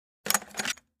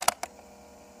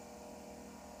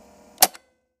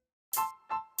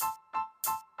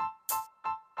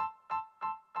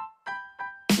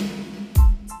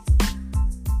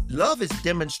Love is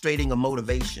demonstrating a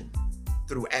motivation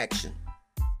through action.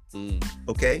 Mm.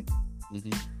 Okay? Hmm.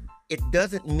 It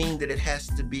doesn't mean that it has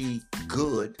to be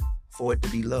good for it to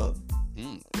be love.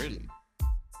 Really?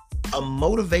 A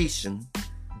motivation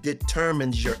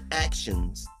determines your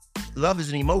actions. Love is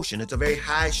an emotion. It's a very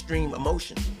high stream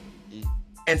emotion. Mm.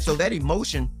 And so that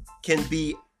emotion can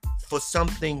be for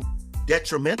something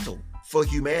detrimental for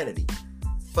humanity.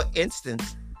 For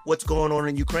instance, what's going on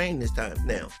in Ukraine this time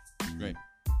now. Right.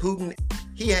 Putin,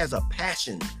 he has a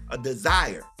passion, a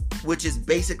desire, which is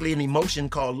basically an emotion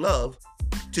called love,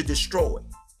 to destroy,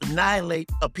 annihilate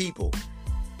a people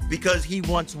because he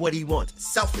wants what he wants,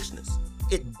 selfishness.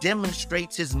 It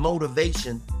demonstrates his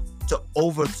motivation to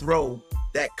overthrow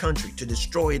that country, to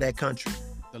destroy that country.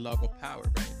 The love of power,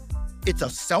 right? It's a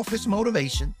selfish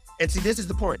motivation. And see, this is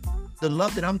the point. The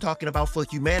love that I'm talking about for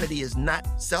humanity is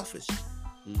not selfish.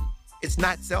 Mm. It's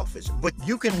not selfish, but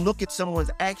you can look at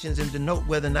someone's actions and denote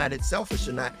whether or not it's selfish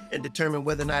or not, and determine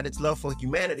whether or not it's love for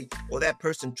humanity or that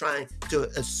person trying to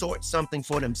assort something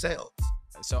for themselves.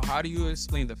 So how do you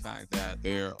explain the fact that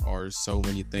there are so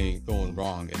many things going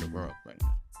wrong in the world right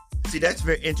now? See, that's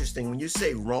very interesting. When you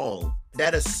say wrong,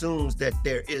 that assumes that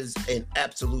there is an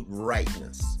absolute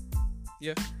rightness.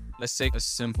 Yeah. Let's take a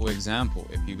simple example.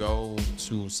 If you go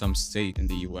to some state in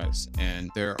the US and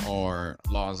there are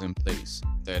laws in place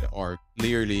that are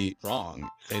clearly wrong,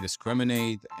 they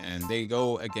discriminate and they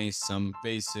go against some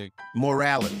basic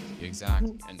morality.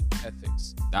 Exactly. And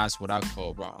ethics. That's what I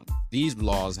call wrong. These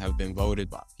laws have been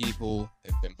voted by people,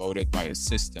 they've been voted by a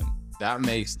system. That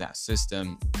makes that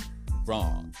system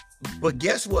wrong. But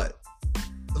guess what?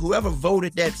 Whoever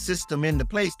voted that system into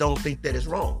place don't think that it's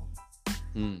wrong.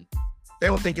 They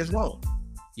don't think it's wrong.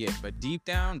 Yeah, but deep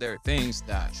down, there are things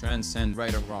that transcend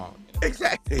right or wrong.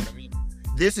 Exactly. You know what I mean?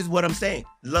 This is what I'm saying.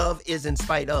 Love is in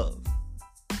spite of.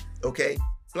 Okay?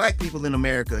 Black people in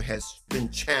America has been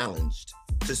challenged,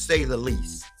 to say the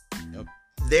least. Yep.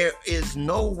 There is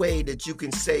no way that you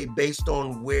can say, based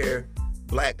on where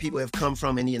Black people have come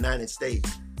from in the United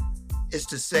States, is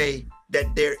to say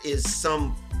that there is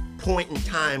some point in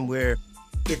time where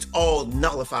it's all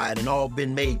nullified and all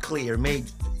been made clear,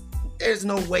 there's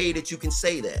no way that you can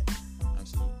say that.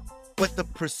 Absolutely. But the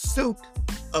pursuit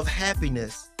of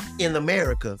happiness in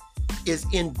America is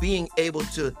in being able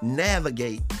to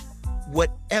navigate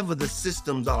whatever the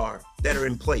systems are that are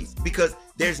in place. Because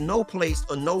there's no place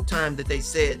or no time that they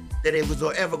said that it was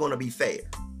ever going to be fair.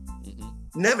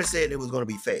 Never said it was going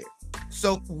to be fair.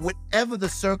 So whatever the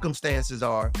circumstances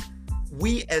are,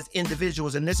 we as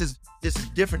individuals, and this is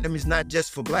different, I mean, it's not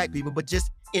just for Black people, but just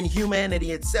in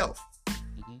humanity itself,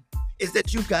 is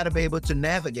that you've got to be able to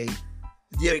navigate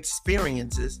your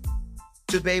experiences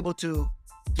to be able to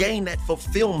gain that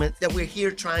fulfillment that we're here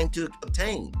trying to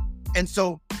obtain. And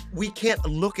so we can't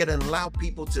look at and allow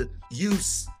people to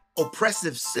use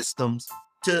oppressive systems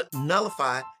to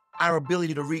nullify our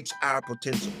ability to reach our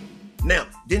potential. Now,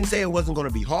 didn't say it wasn't going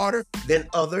to be harder than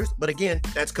others, but again,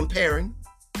 that's comparing,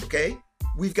 okay?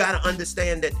 We've got to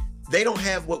understand that they don't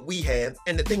have what we have.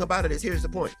 And the thing about it is, here's the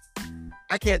point.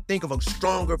 I can't think of a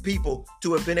stronger people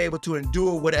to have been able to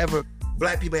endure whatever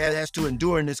Black people has to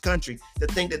endure in this country, to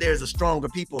think that there's a stronger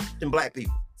people than Black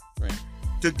people. Right.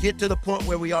 To get to the point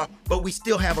where we are, but we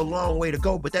still have a long way to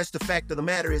go. But that's the fact of the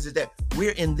matter is that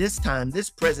we're in this time, this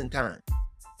present time,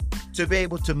 to be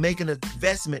able to make an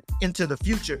investment into the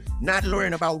future, not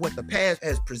learning about what the past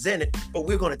has presented, but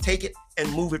we're going to take it and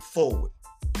move it forward.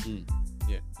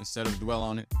 Yeah, instead of dwell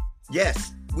on it.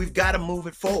 Yes, we've got to move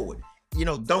it forward. You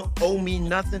know, don't owe me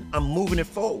nothing. I'm moving it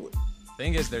forward.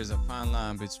 Thing is, there's a fine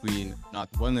line between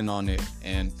not dwelling on it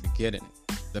and forgetting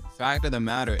it. The fact of the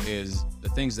matter is, the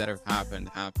things that have happened,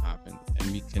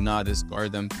 and we cannot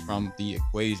discard them from the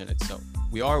equation itself.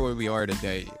 We are where we are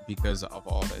today because of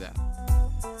all of that.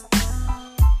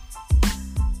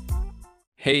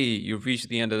 Hey, you've reached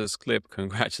the end of this clip.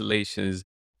 Congratulations.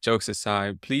 Jokes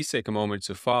aside, please take a moment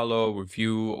to follow,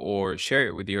 review, or share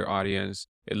it with your audience.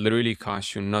 It literally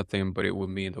costs you nothing, but it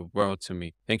would mean the world to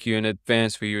me. Thank you in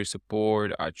advance for your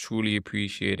support. I truly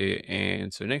appreciate it. And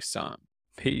until next time,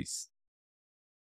 peace.